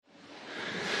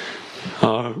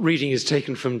Our reading is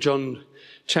taken from John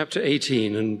chapter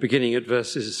 18 and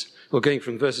going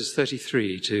from verses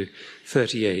 33 to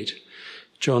 38.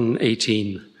 John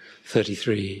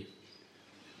 18:33.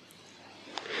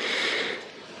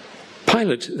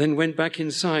 Pilate then went back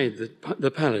inside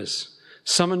the palace,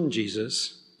 summoned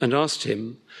Jesus, and asked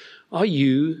him, "Are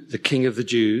you the King of the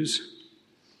Jews?"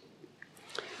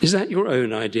 "Is that your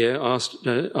own idea?"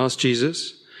 asked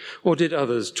Jesus, "or did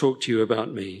others talk to you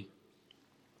about me?"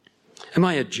 "Am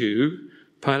I a Jew?"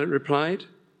 Pilate replied.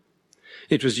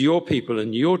 "It was your people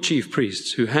and your chief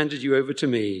priests who handed you over to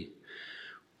me.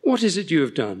 What is it you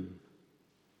have done?"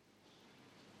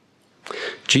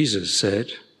 Jesus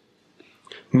said,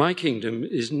 "My kingdom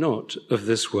is not of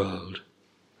this world.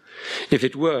 If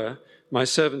it were, my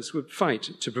servants would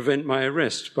fight to prevent my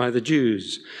arrest by the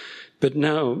Jews. But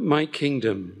now my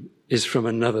kingdom is from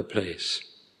another place."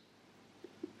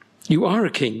 "You are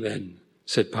a king then,"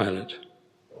 said Pilate.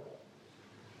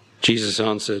 Jesus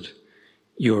answered,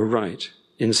 "You are right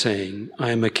in saying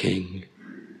I am a king.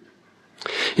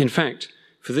 In fact,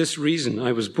 for this reason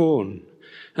I was born,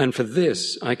 and for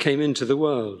this I came into the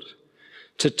world,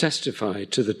 to testify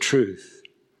to the truth.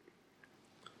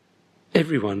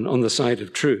 Everyone on the side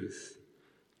of truth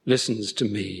listens to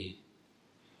me."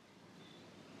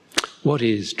 "What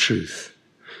is truth?"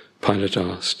 Pilate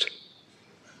asked.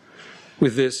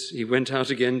 With this, he went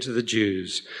out again to the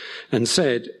Jews and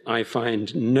said, "I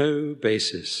find no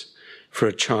basis for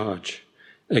a charge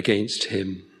against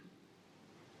him."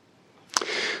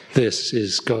 This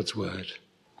is God's word.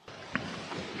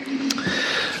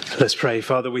 Let's pray.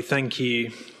 Father, we thank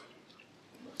you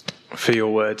for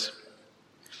your word.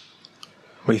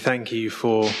 We thank you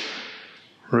for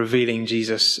revealing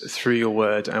Jesus through your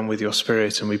word and with your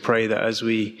spirit. And we pray that as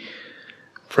we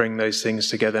bring those things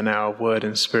together now, word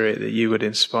and spirit, that you would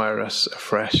inspire us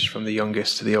afresh from the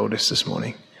youngest to the oldest this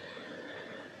morning.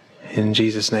 In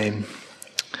Jesus' name,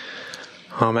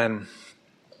 amen.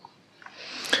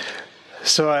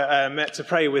 So I met to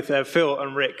pray with Phil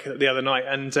and Rick the other night,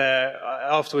 and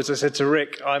afterwards I said to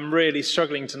Rick, I'm really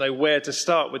struggling to know where to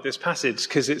start with this passage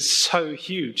because it's so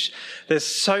huge. There's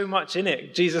so much in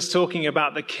it. Jesus talking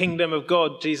about the kingdom of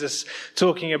God, Jesus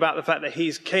talking about the fact that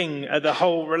he's king, the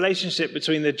whole relationship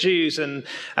between the Jews and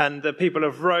the people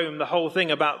of Rome, the whole thing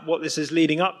about what this is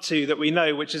leading up to that we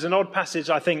know, which is an odd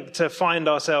passage, I think, to find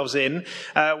ourselves in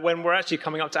when we're actually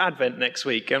coming up to Advent next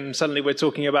week, and suddenly we're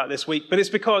talking about this week. But it's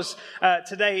because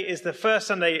today is the first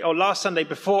Sunday, or last Sunday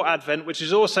before Advent, which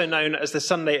is also known as the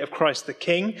Sunday of Christ the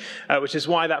King, which is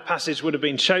why that passage would have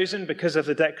been chosen, because of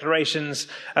the declarations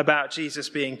about Jesus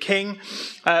being king.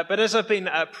 But as I've been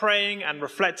praying and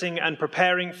reflecting and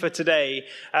preparing for today,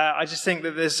 I just think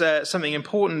that there's something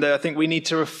important that I think we need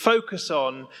to focus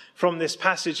on from this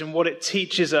passage and what it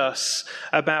teaches us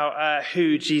about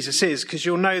who Jesus is. Because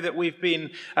you'll know that we've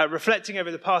been reflecting over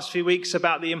the past few weeks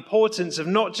about the importance of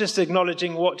not just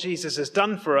acknowledging what Jesus has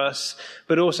done for us,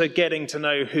 but also getting to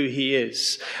know who he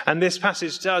is. And this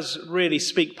passage does really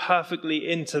speak perfectly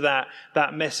into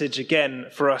that message again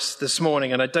for us this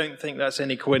morning. And I don't think that's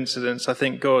any coincidence. I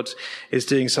think God is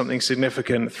doing something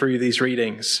significant through these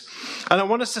readings. And I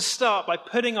want us to start by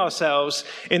putting ourselves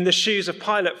in the shoes of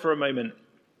Pilate for a moment.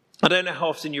 I don't know how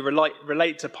often you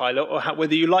relate to Pilate, or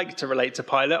whether you like to relate to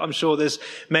Pilate. I'm sure there's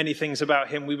many things about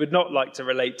him we would not like to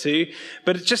relate to.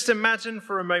 But just imagine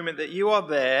for a moment that you are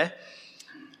there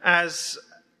as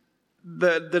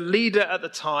the leader at the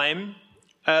time,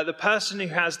 the person who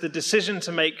has the decision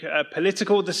to make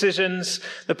political decisions,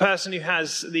 the person who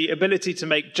has the ability to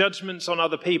make judgments on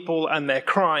other people and their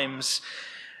crimes.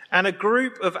 And a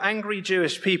group of angry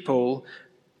Jewish people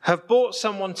have brought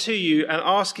someone to you and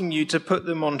asking you to put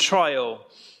them on trial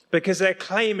because they're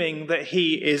claiming that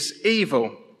he is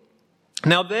evil.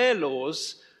 Now, their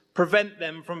laws prevent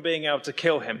them from being able to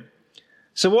kill him.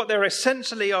 So what they're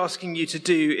essentially asking you to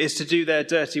do is to do their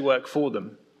dirty work for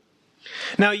them.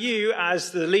 Now, you,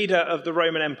 as the leader of the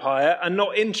Roman Empire, are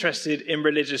not interested in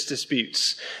religious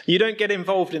disputes. You don't get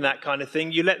involved in that kind of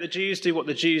thing. You let the Jews do what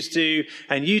the Jews do,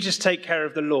 and you just take care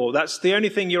of the law. That's the only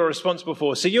thing you're responsible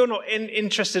for. So you're not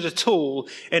interested at all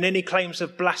in any claims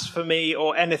of blasphemy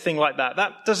or anything like that.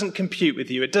 That doesn't compute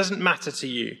with you. It doesn't matter to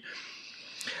you.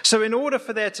 So in order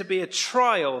for there to be a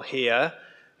trial here,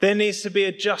 there needs to be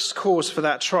a just cause for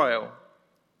that trial.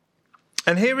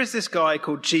 And here is this guy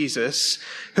called Jesus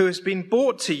who has been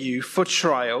brought to you for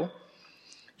trial.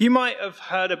 You might have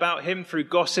heard about him through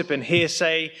gossip and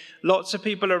hearsay. Lots of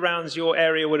people around your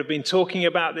area would have been talking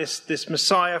about this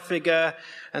Messiah figure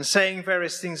and saying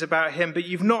various things about him, but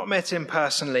you've not met him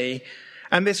personally.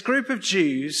 And this group of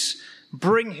Jews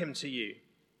bring him to you.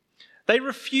 They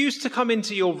refuse to come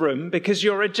into your room because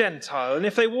you're a Gentile. And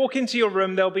if they walk into your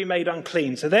room, they'll be made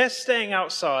unclean. So they're staying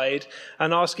outside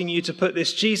and asking you to put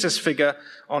this Jesus figure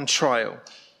on trial.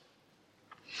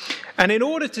 And in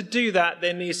order to do that,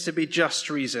 there needs to be just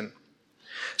reason.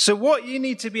 So what you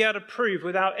need to be able to prove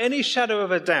without any shadow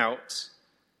of a doubt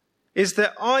is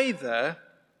that either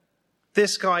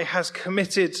this guy has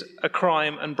committed a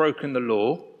crime and broken the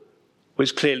law,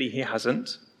 which clearly he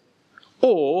hasn't,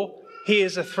 or he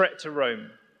is a threat to Rome.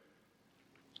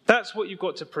 That's what you've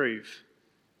got to prove.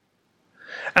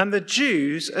 And the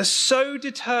Jews are so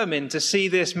determined to see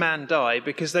this man die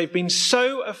because they've been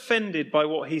so offended by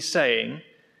what he's saying,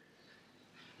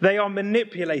 they are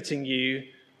manipulating you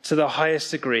to the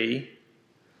highest degree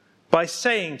by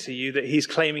saying to you that he's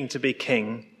claiming to be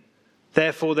king.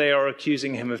 Therefore, they are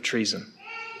accusing him of treason.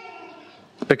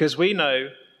 Because we know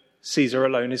Caesar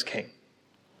alone is king.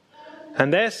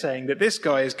 And they're saying that this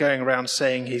guy is going around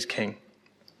saying he's king.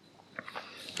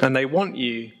 And they want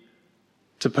you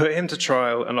to put him to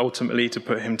trial and ultimately to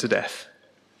put him to death.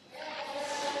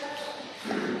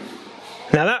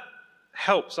 Now that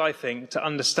helps, I think, to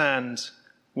understand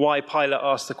why Pilate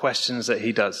asked the questions that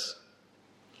he does.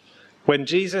 When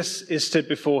Jesus is stood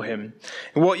before him,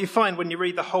 and what you find when you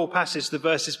read the whole passage, the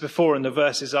verses before and the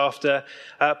verses after,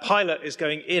 Pilate is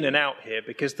going in and out here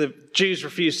because the Jews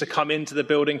refuse to come into the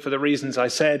building for the reasons I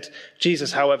said.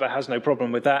 Jesus, however, has no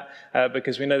problem with that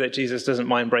because we know that Jesus doesn't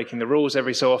mind breaking the rules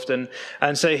every so often.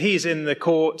 And so he's in the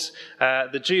court.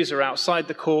 The Jews are outside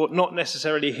the court, not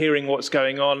necessarily hearing what's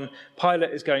going on.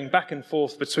 Pilate is going back and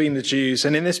forth between the Jews.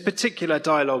 And in this particular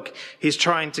dialogue, he's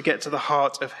trying to get to the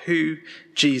heart of who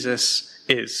Jesus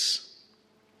is.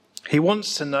 He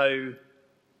wants to know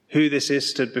who this is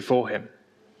stood before him.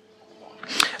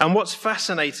 And what's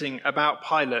fascinating about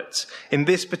Pilate in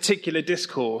this particular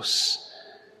discourse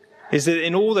is that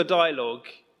in all the dialogue,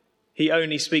 he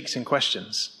only speaks in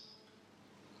questions.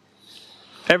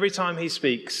 Every time he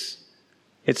speaks,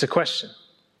 it's a question.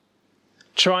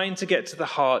 Trying to get to the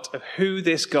heart of who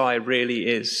this guy really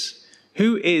is.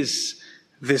 Who is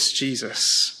this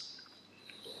Jesus?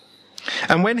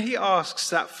 And when he asks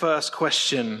that first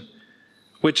question,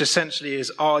 which essentially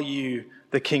is, are you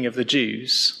the King of the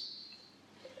Jews?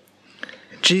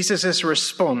 Jesus'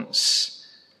 response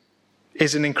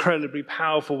is an incredibly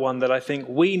powerful one that I think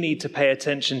we need to pay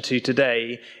attention to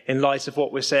today in light of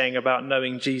what we're saying about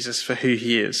knowing Jesus for who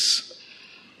he is.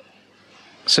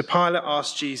 So Pilate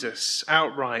asked Jesus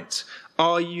outright,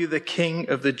 are you the King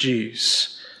of the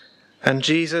Jews? And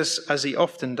Jesus, as he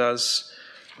often does,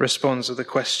 responds with a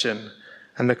question.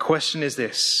 And the question is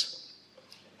this: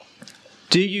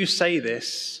 do you say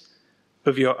this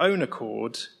of your own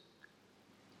accord,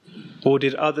 or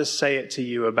did others say it to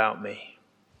you about me?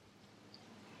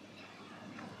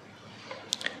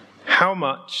 How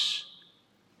much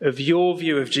of your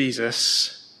view of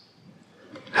Jesus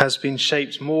has been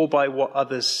shaped more by what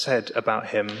others said about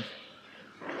him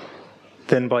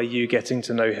than by you getting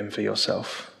to know him for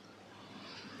yourself?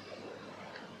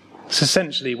 It's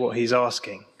essentially what he's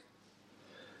asking.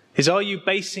 Is, are you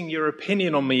basing your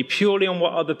opinion on me purely on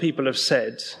what other people have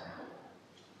said?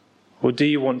 Or do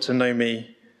you want to know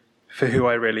me for who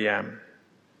I really am?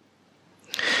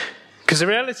 Because the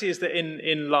reality is that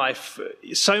in life,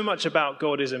 so much about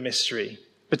God is a mystery.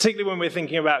 Particularly when we're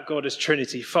thinking about God as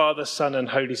Trinity, Father, Son, and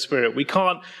Holy Spirit. We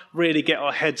can't really get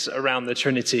our heads around the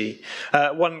Trinity.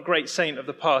 One great saint of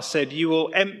the past said, you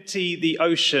will empty the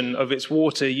ocean of its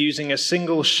water using a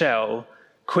single shell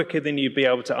quicker than you'd be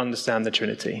able to understand the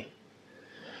Trinity.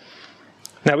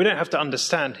 Now, we don't have to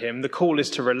understand him. The call is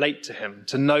to relate to him,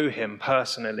 to know him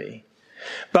personally.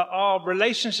 But our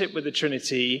relationship with the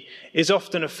Trinity is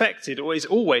often affected, or is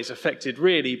always affected,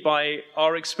 really, by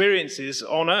our experiences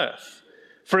on earth.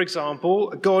 For example,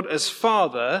 God as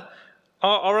Father,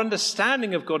 our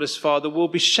understanding of God as Father will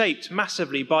be shaped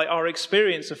massively by our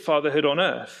experience of fatherhood on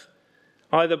earth.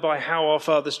 Either by how our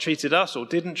fathers treated us or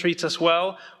didn't treat us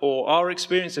well, or our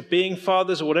experience of being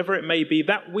fathers, or whatever it may be,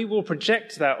 that we will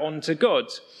project that onto God.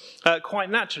 Quite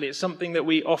naturally, it's something that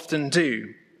we often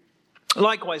do.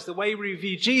 Likewise, the way we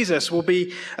view Jesus will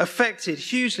be affected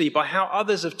hugely by how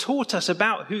others have taught us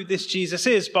about who this Jesus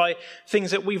is, by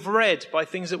things that we've read, by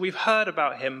things that we've heard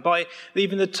about him, by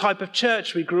even the type of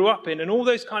church we grew up in. And all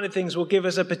those kind of things will give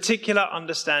us a particular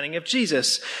understanding of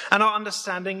Jesus. And our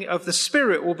understanding of the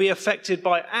Spirit will be affected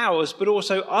by ours, but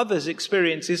also others'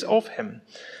 experiences of him,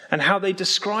 and how they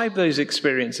describe those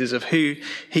experiences of who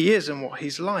he is and what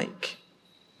he's like.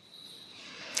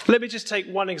 Let me just take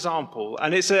one example,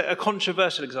 and it's a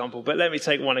controversial example, but let me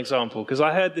take one example, because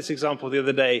I heard this example the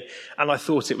other day and I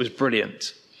thought it was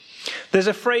brilliant. There's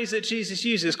a phrase that Jesus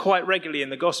uses quite regularly in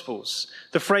the Gospels.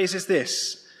 The phrase is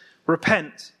this: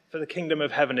 repent, for the kingdom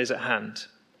of heaven is at hand.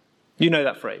 You know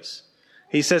that phrase.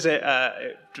 He says it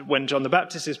when John the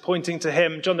Baptist is pointing to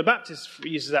him. John the Baptist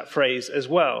uses that phrase as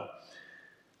well.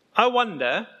 I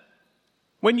wonder,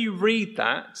 when you read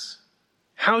that,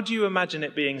 how do you imagine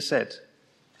it being said?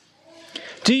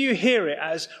 Do you hear it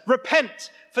as,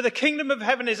 repent, for the kingdom of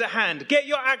heaven is at hand. Get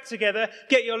your act together,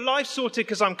 get your life sorted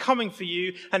because I'm coming for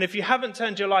you, and if you haven't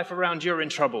turned your life around, you're in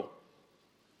trouble?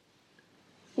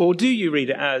 Or do you read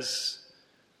it as,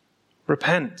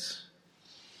 repent.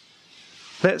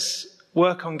 Let's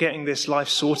work on getting this life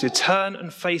sorted. Turn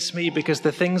and face me because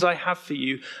the things I have for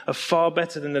you are far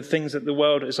better than the things that the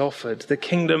world has offered. The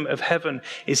kingdom of heaven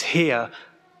is here.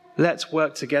 Let's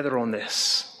work together on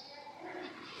this.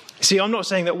 See, I'm not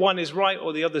saying that one is right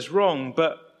or the other's wrong,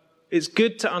 but it's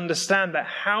good to understand that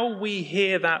how we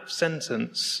hear that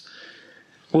sentence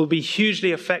will be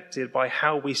hugely affected by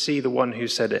how we see the one who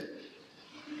said it.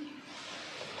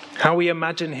 How we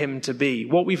imagine him to be,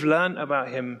 what we've learned about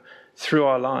him through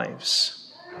our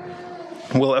lives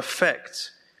will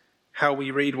affect how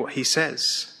we read what he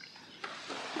says.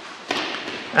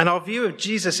 And our view of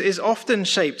Jesus is often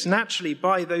shaped naturally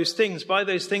by those things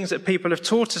that people have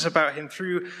taught us about him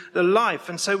through the life.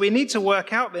 And so we need to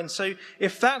work out then, so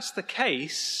if that's the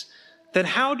case, then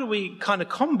how do we kind of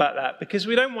combat that? Because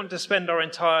we don't want to spend our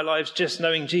entire lives just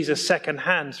knowing Jesus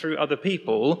secondhand through other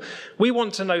people. We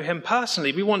want to know him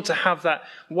personally. We want to have that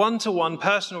one-to-one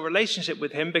personal relationship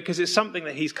with him because it's something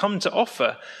that he's come to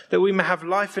offer, that we may have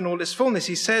life in all its fullness.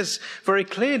 He says very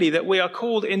clearly that we are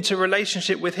called into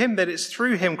relationship with him, that it's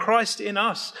through him, Christ in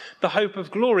us, the hope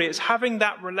of glory. It's having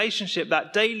that relationship,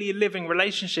 that daily living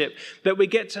relationship, that we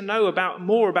get to know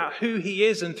more about who he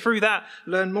is, and through that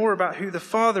learn more about who the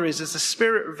Father is as the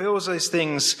Spirit reveals those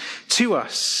things to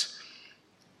us.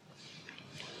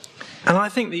 And I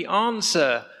think the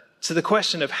answer to the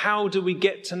question of how do we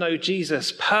get to know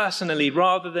Jesus personally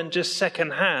rather than just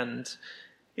secondhand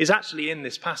is actually in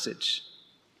this passage.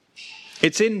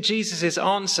 It's in Jesus'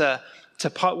 answer to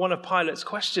one of Pilate's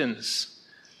questions.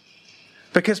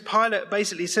 Because Pilate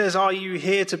basically says, are you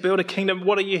here to build a kingdom?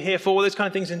 What are you here for? All those kind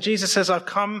of things. And Jesus says, I've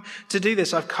come to do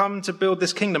this. I've come to build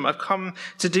this kingdom. I've come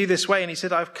to do this way. And he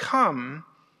said, I've come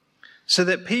so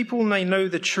that people may know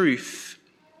the truth.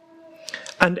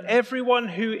 And everyone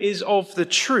who is of the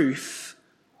truth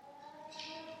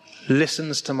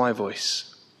listens to my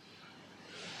voice.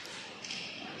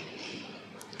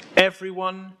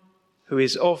 Everyone who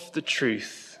is of the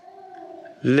truth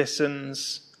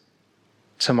listens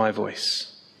to my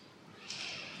voice.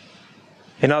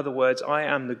 In other words, I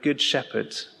am the good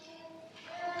shepherd,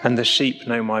 and the sheep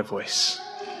know my voice.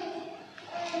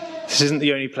 This isn't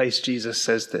the only place Jesus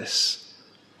says this.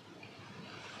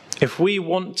 If we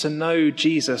want to know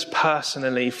Jesus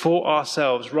personally for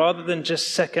ourselves, rather than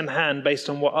just secondhand based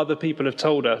on what other people have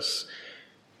told us,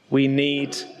 we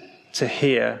need to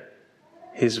hear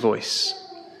his voice.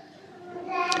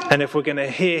 And if we're going to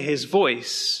hear his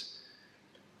voice,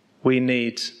 we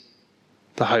need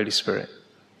the Holy Spirit,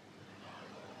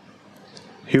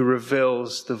 who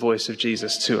reveals the voice of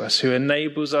Jesus to us, who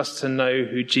enables us to know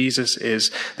who Jesus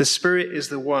is. The Spirit is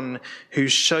the one who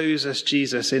shows us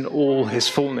Jesus in all his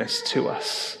fullness to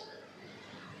us.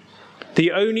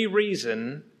 The only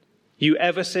reason you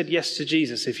ever said yes to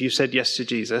Jesus, if you said yes to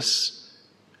Jesus,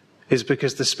 is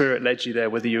because the Spirit led you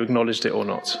there, whether you acknowledged it or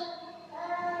not.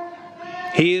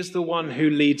 He is the one who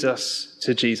leads us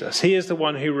to Jesus. He is the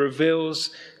one who reveals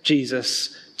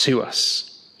Jesus to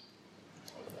us.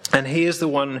 And he is the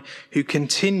one who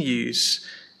continues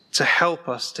to help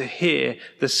us to hear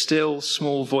the still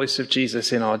small voice of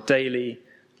Jesus in our daily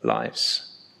lives.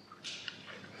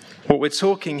 What we're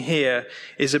talking here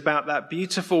is about that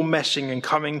beautiful meshing and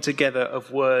coming together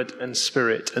of word and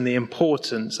spirit, and the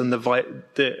importance and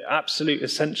the absolute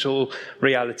essential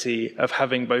reality of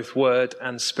having both word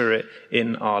and spirit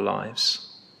in our lives.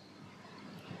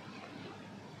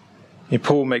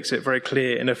 Paul makes it very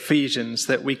clear in Ephesians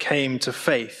that we came to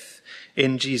faith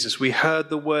in Jesus. We heard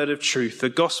the word of truth, the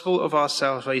gospel of our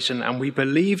salvation, and we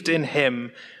believed in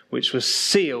him, which was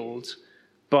sealed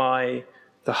by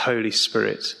the Holy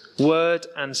Spirit. Word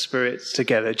and Spirit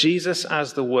together. Jesus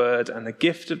as the Word and the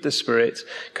gift of the Spirit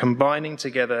combining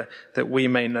together that we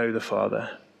may know the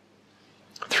Father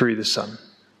through the Son.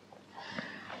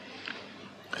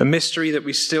 A mystery that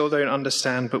we still don't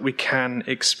understand, but we can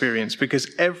experience,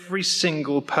 because every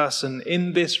single person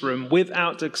in this room,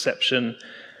 without exception,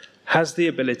 has the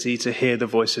ability to hear the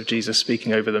voice of Jesus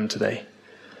speaking over them today.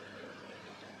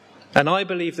 And I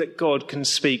believe that God can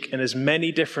speak in as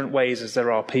many different ways as there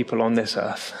are people on this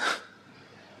earth.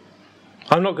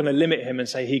 I'm not going to limit him and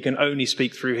say he can only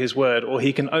speak through his word, or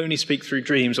he can only speak through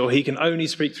dreams, or he can only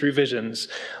speak through visions.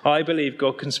 I believe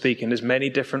God can speak in as many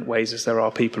different ways as there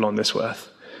are people on this earth.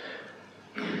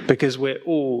 Because we're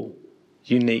all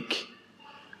unique.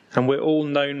 And we're all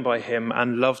known by him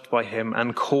and loved by him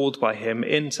and called by him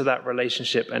into that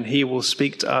relationship. And he will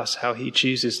speak to us how he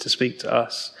chooses to speak to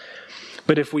us.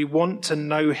 But if we want to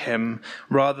know him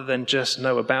rather than just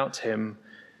know about him,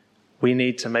 we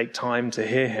need to make time to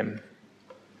hear him.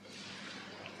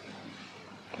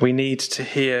 We need to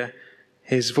hear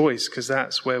his voice, because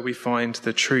that's where we find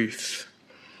the truth.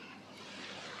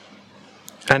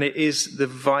 And it is the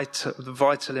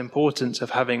vital importance of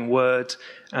having word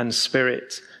and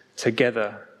spirit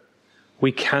together.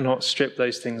 We cannot strip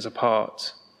those things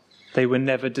apart. They were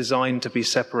never designed to be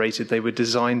separated. They were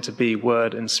designed to be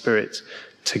word and spirit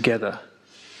together.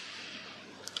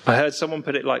 I heard someone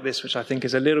put it like this, which I think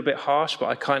is a little bit harsh, but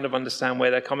I kind of understand where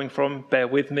they're coming from. Bear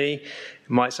with me. It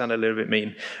might sound a little bit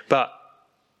mean. But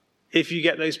if you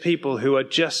get those people who are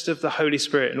just of the Holy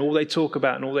Spirit and all they talk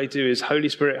about and all they do is Holy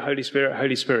Spirit, Holy Spirit,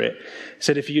 Holy Spirit,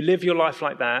 said if you live your life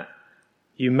like that,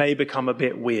 you may become a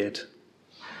bit weird.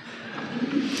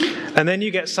 And then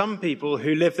you get some people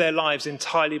who live their lives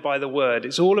entirely by the word.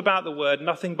 It's all about the word,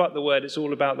 nothing but the word. It's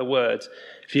all about the word.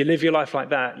 If you live your life like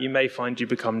that, you may find you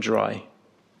become dry.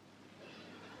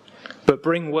 But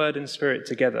bring word and spirit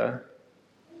together,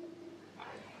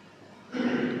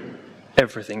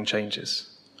 everything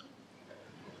changes.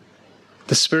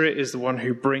 The Spirit is the one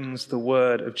who brings the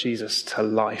word of Jesus to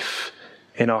life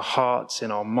in our hearts,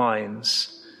 in our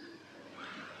minds.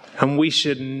 And we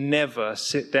should never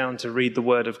sit down to read the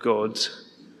word of God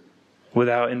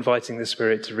without inviting the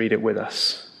Spirit to read it with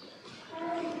us.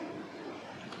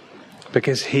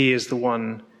 Because he is the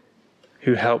one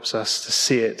who helps us to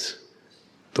see it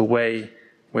the way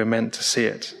we're meant to see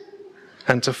it,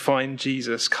 and to find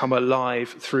Jesus come alive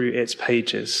through its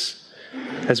pages.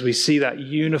 As we see that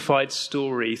unified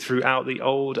story throughout the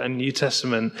Old and New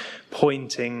Testament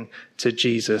pointing to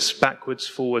Jesus, backwards,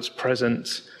 forwards,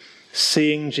 present,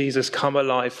 seeing Jesus come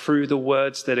alive through the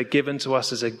words that are given to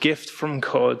us as a gift from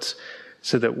God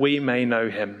so that we may know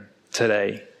him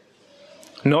today.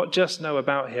 Not just know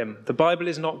about him. The Bible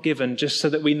is not given just so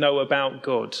that we know about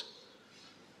God.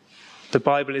 The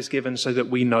Bible is given so that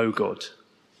we know God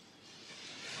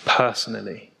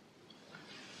personally.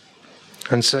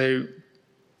 And so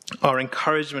our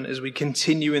encouragement as we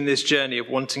continue in this journey of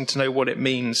wanting to know what it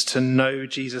means to know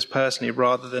Jesus personally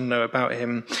rather than know about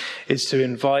him is to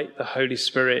invite the Holy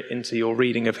Spirit into your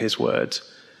reading of his word,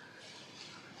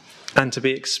 and to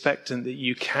be expectant that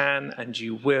you can and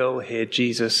you will hear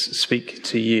Jesus speak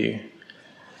to you,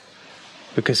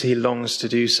 because he longs to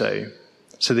do so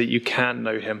that you can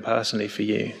know him personally for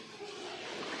you.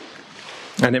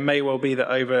 And it may well be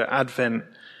that over Advent,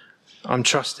 I'm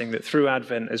trusting that through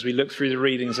Advent, as we look through the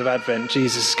readings of Advent,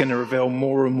 Jesus is going to reveal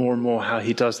more and more and more how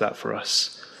he does that for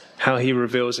us, how he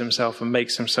reveals himself and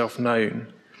makes himself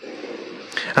known.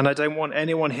 And I don't want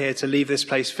anyone here to leave this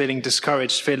place feeling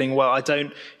discouraged, feeling, well, I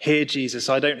don't hear Jesus,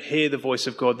 I don't hear the voice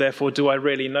of God, therefore do I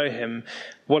really know him?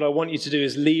 What I want you to do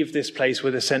is leave this place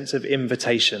with a sense of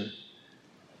invitation.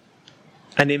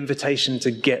 An invitation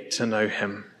to get to know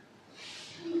him.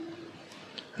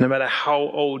 No matter how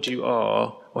old you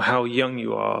are or how young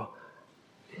you are,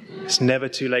 it's never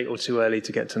too late or too early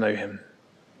to get to know him.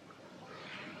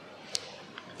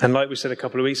 And like we said a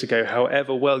couple of weeks ago,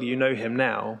 however well you know him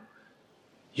now,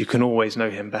 you can always know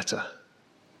him better.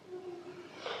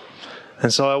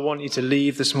 And so I want you to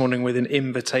leave this morning with an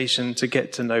invitation to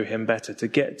get to know him better, to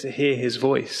get to hear his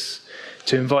voice,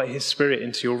 to invite his Spirit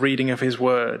into your reading of his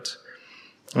word,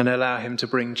 and allow him to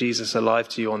bring Jesus alive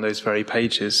to you on those very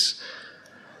pages.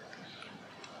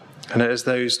 And as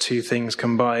those two things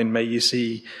combine, may you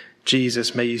see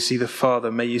Jesus, may you see the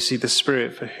Father, may you see the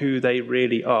Spirit for who they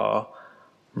really are,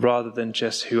 rather than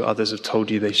just who others have told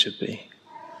you they should be.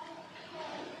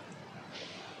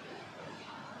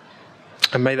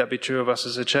 And may that be true of us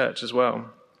as a church as well.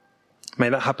 May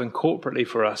that happen corporately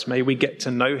for us. May we get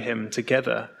to know him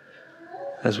together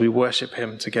as we worship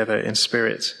him together in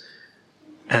spirit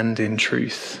and in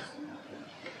truth.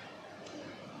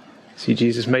 See,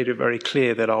 Jesus made it very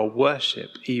clear that our worship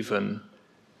even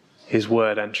is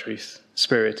word and truth,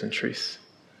 spirit and truth.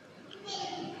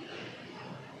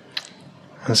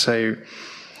 And so,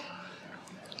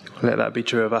 let that be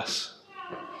true of us.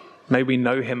 May we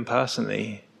know him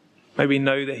personally. May we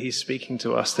know that he's speaking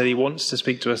to us, that he wants to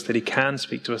speak to us, that he can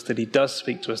speak to us, that he does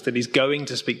speak to us, that he's going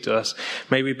to speak to us.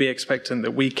 May we be expectant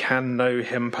that we can know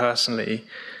him personally.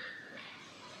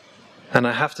 And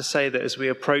I have to say that as we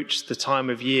approach the time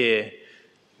of year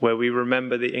where we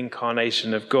remember the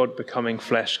incarnation of God becoming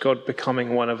flesh, God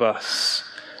becoming one of us,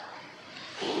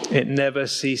 it never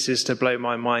ceases to blow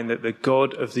my mind that the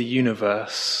God of the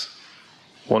universe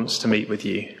wants to meet with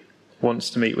you,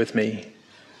 wants to meet with me,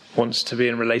 wants to be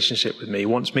in relationship with me,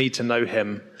 wants me to know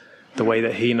him the way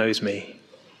that he knows me.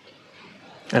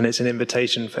 And it's an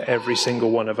invitation for every single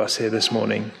one of us here this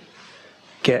morning.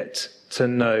 Get to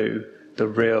know the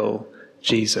real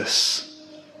Jesus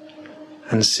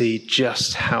and see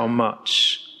just how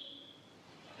much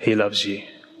he loves you.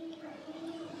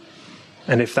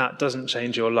 And if that doesn't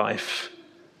change your life,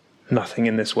 nothing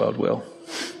in this world will.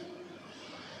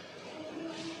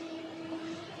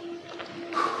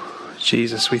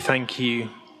 Jesus, we thank you.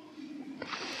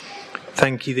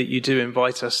 Thank you that you do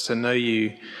invite us to know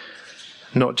you,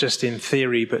 not just in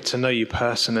theory, but to know you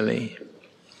personally.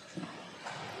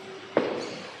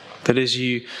 That as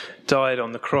you died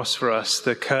on the cross for us,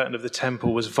 the curtain of the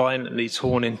temple was violently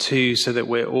torn in two so that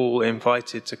we're all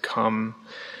invited to come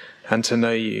and to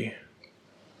know you.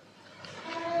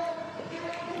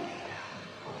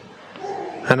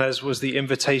 And as was the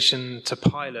invitation to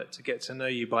Pilate to get to know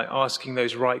you by asking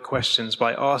those right questions,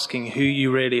 by asking who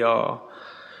you really are,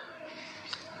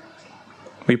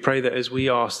 we pray that as we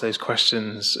ask those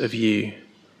questions of you,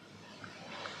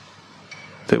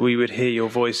 that we would hear your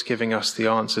voice giving us the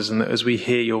answers, and that as we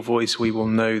hear your voice, we will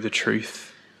know the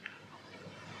truth.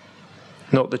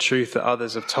 Not the truth that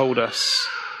others have told us,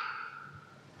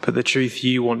 but the truth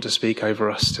you want to speak over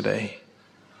us today,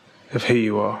 of who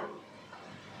you are.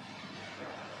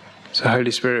 So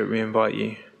Holy Spirit, we invite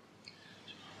you.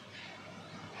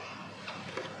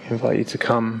 We invite you to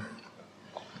come.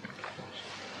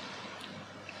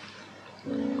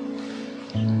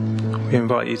 We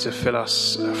invite you to fill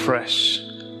us afresh.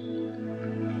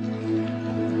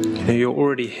 You know, you're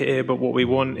already here, but what we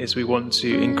want is we want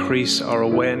to increase our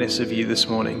awareness of you this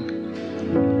morning.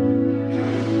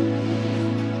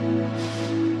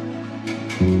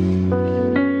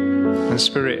 And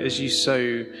Spirit, as you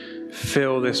so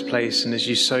fill this place and as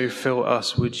you so fill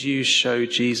us, would you show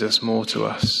Jesus more to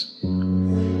us?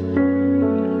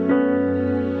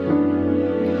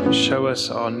 Show us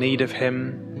our need of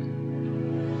him,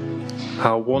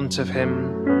 our want of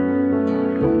him.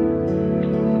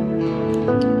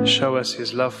 Show us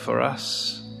his love for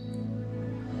us.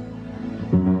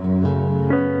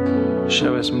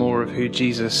 Show us more of who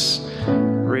Jesus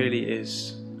really is.